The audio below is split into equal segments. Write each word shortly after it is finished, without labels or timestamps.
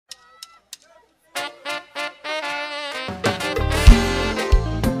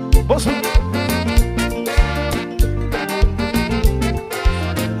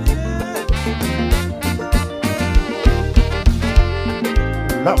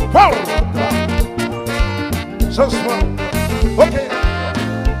La parole. Ce soir. Ok.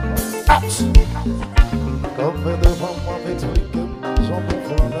 Out. Comme devant moi, mes trucs sont pour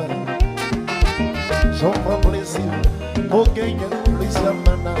flâner. Sont pour plaisir. Pour gagner plaisir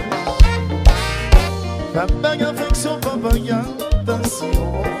menace. Papa y affection, papa y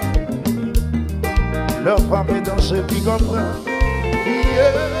attention. Leur femme est dans ce qui comprend.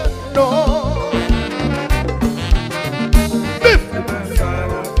 Yeah, non.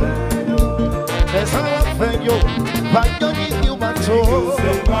 Mais ça va faire yo, pas gagner du macho.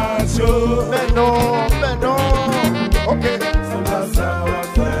 C'est macho. Mais non, ok. Ça va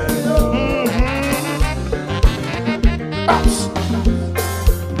faire yo.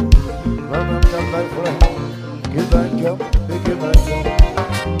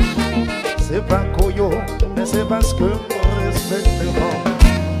 C'est pas coyo, mais c'est parce que on respecte les femmes.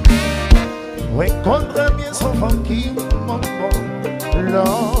 Oui, contre bien son femme qui m'en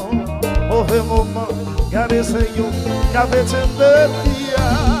l'homme, mauvais moment, gardez ce yo, gardez ce bébé.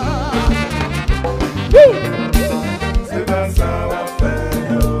 C'est pas ça va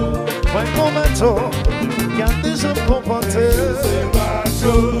faire. Oui, mon macho, gardez ce comporté. C'est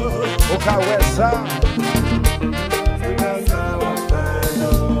macho, au cas où ça.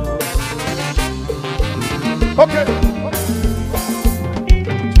 Ok.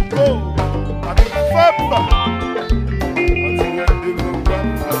 Go. Avec Konpa.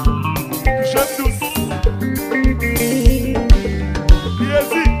 J'aime douce.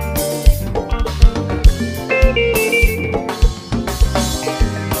 Viens-y.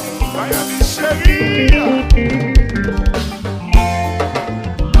 Miami chérie.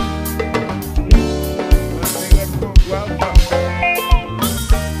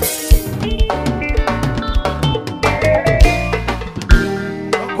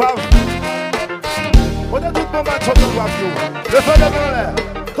 Le feu de l'air,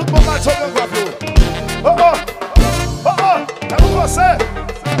 tout le monde marche sur le guapio. Oh oh, oh oh, t'as vous pensé?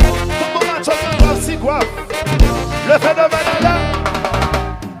 Tout le monde marche sur le guapio. Le feu de l'air,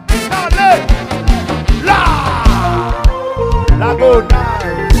 allez, là, la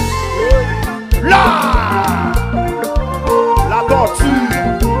gonale, là, la tortue.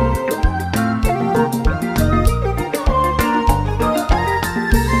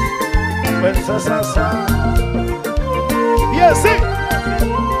 Ouais, ça. Yes,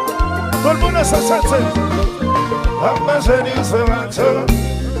 tout le monde s'en sent. Ma chérie, c'est Macho.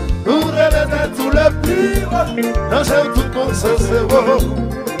 Ouvre les têtes, tout le pire. Dans ce tout le monde se zéro.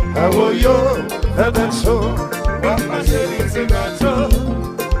 Awoyo, fais belle chose. Ma chérie, c'est Macho.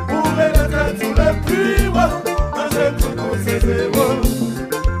 Ouvre les têtes, tout le pire. Dans ce tout le monde se zéro.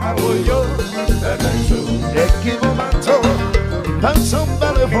 Awoyo, fais belle chose. Et qui vous Macho, ensemble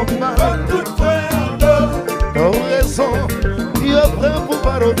dans le fond, tout frère d'or. Nos raisons. Qui offre pour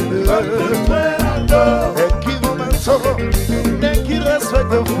pardonner. Et qui vous Macho, et qui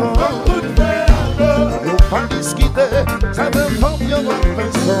respecte le fond. Nous pas discuter, ça veut pas bien voir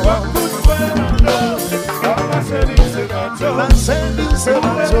personne. Ma chérie c'est Macho. Ma chérie c'est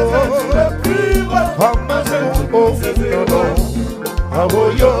Macho.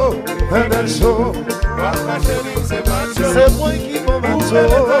 Awoyo, un bel show. Ma chérie c'est Macho. C'est moi qui m'en Macho.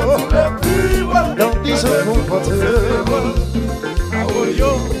 Dans 10 secondes.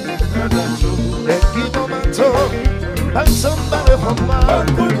 Awoyo, un bel show. Et qui m'en Macho. Ensemble dans le format.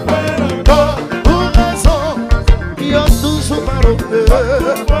 Pour raison, qui ont tous sous parole.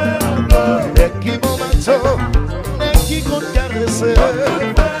 Et qui m'en Macho. Et qui compte caresser.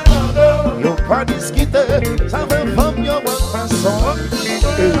 Y'a pas discuter, ça fait femme, y'a pas de façon.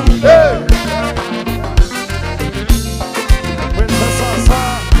 Hey! Ça.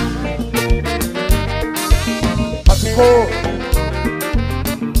 Patico.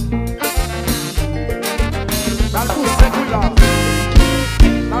 Dans le bout 5, là.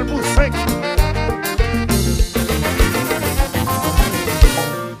 Dans le bout 5.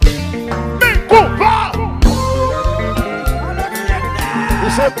 Mais Konpa!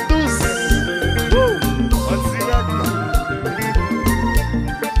 Nous sommes tous.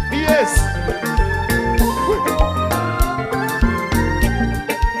 Yes.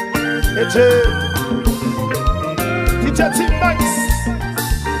 Et Teacher Team Max.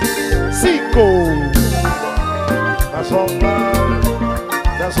 Cinco. That's all right.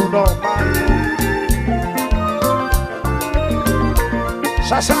 That's all normal.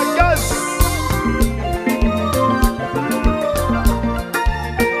 Chacha Gaz.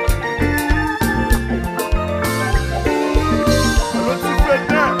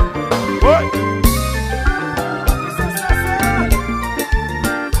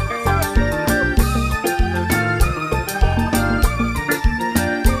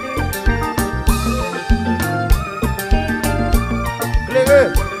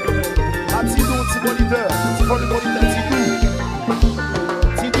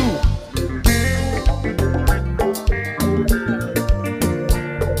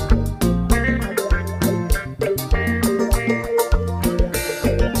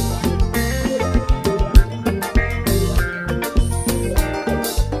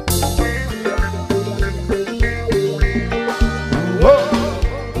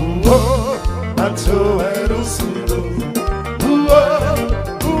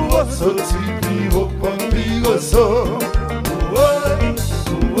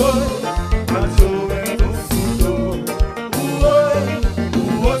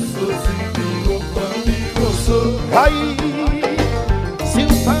 Aïe, si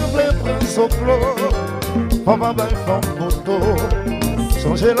vous parlez prince au clos, papa ben femme moto,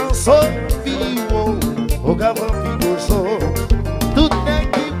 songez l'ensemble vivo, au gavron pigoso, tout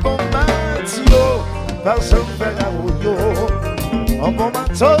l'équipe en matio, par son frère à rouillot, en bon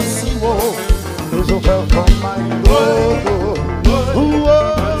macho si haut, toujours faire comme maïdo.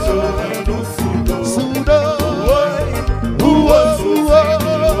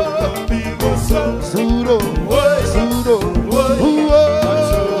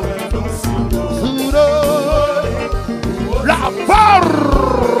 La barre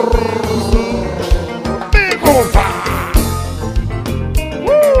de Konpa.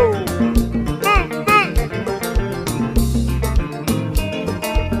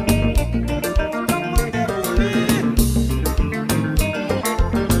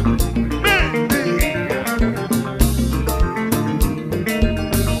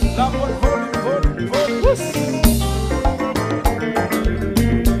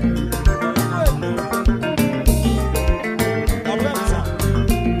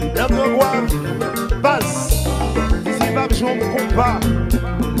 Konpa,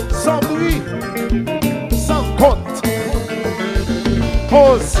 sans bruit, sans compte,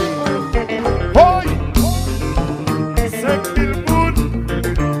 posé, boy, 5000 bouts.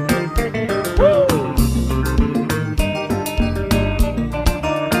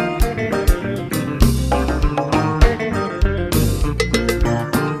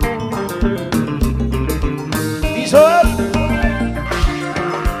 Joël,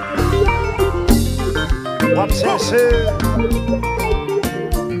 on va me chercher.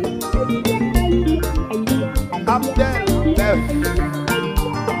 Abdel F.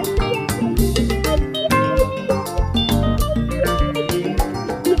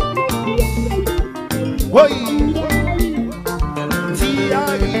 Oui,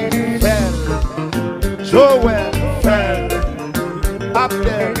 Thierry Fell, Joël Fell,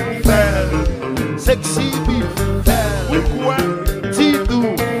 Abdel Fell, Sexy Beef Fell,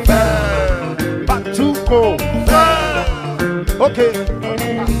 Tidou Fell, Patuko Fell. Ok.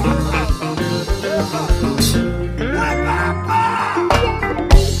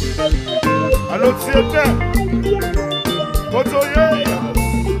 Alors c'est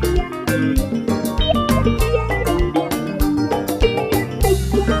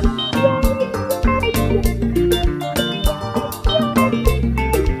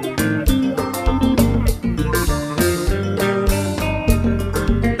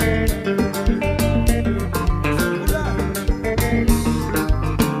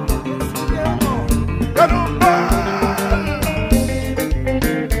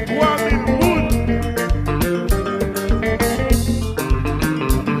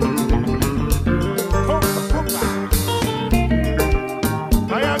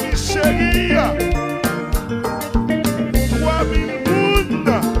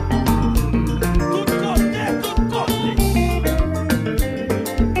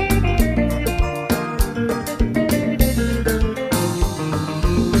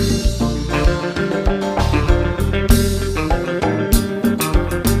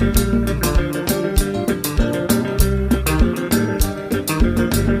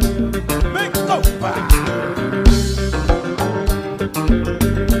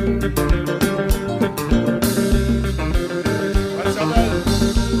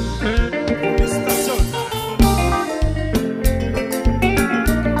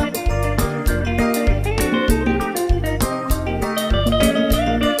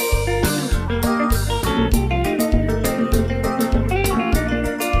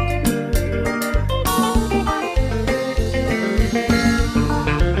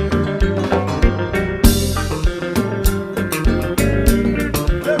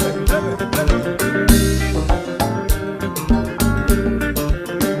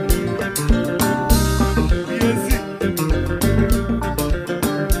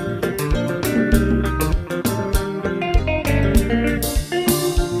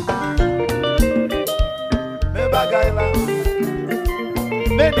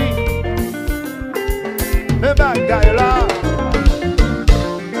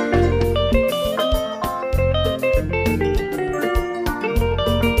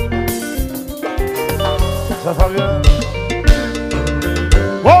Ça va bien.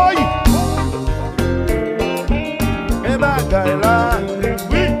 Oui. Et bagaille là.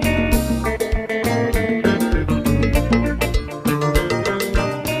 Oui.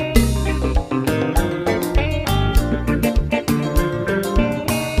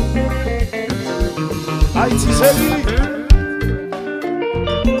 Haïti, c'est lui.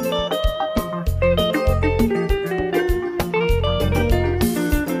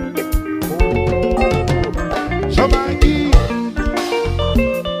 Jamaïque.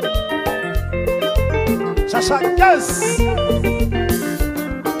 Yes. Oh.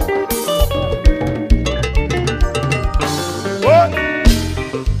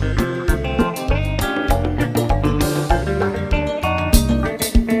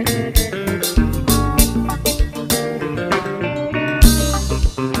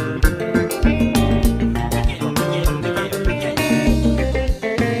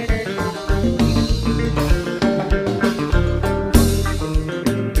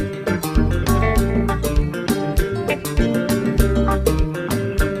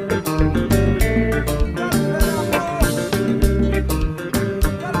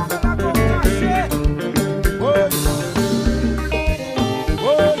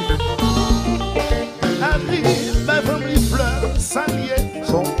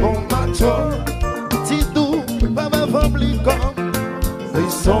 Son bon macho, tidou, papa family comme ils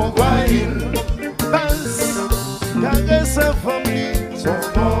sont royaux, passe, caresse sa famille, son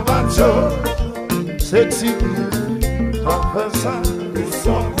bon macho, sexy, comme ça, ils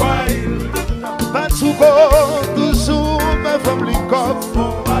sont royaux, Batouko, toujours ma famille comme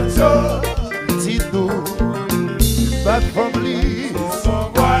bon macho, tidou, ma famille, ils sont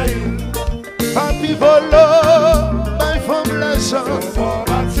royaux, papi volo. La chance for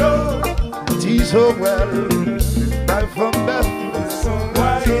Macho, Tiso well, my from Beth,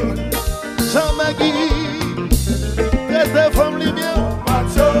 Jean-Magui, Tete family bien,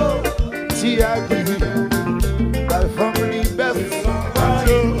 Macho, Tiagui, my family Beth,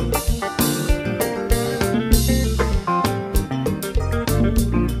 Macho.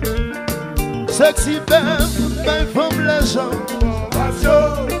 Sexy Beth, my from La Chance, Macho,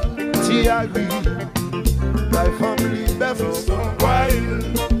 Tiagui. My family members are wild.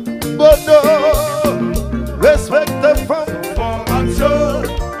 Bono, respect the femme for Macho.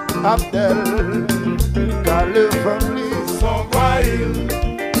 Abdel, Kale family sont wild.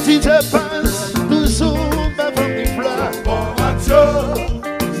 DJ Paz, toujours ma famille fleur for Macho.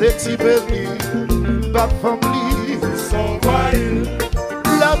 Sexy baby, ma famille sont wild.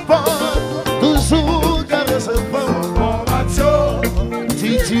 La bande, toujours caresse femme for Macho.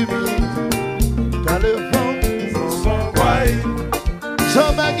 DJ Kale famille.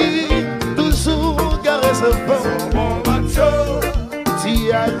 Jean-Magui, toujours garé ce fond. Mon macho,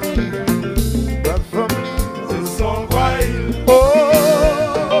 Tiagi, ma famille, son royal.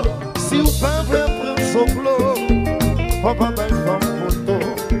 Oh, si vous pas vrai prendre son flot, papa m'a fait photo.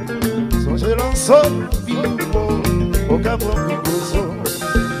 Songez l'ensemble, vivre, au cabron du gozo.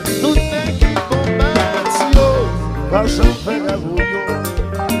 Tout est qui combat, pas j'en fais la bouillon.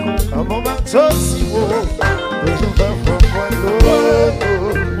 À mon macho, si beau, je vais faire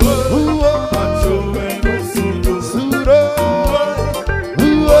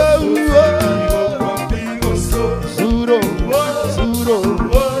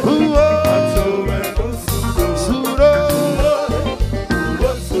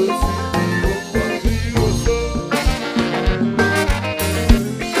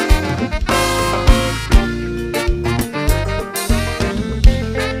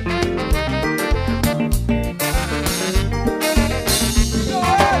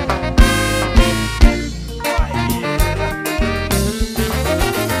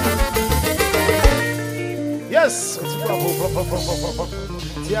yes,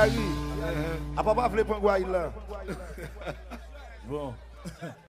 Thierry, à papa voulait prendre quoi il là. Bon.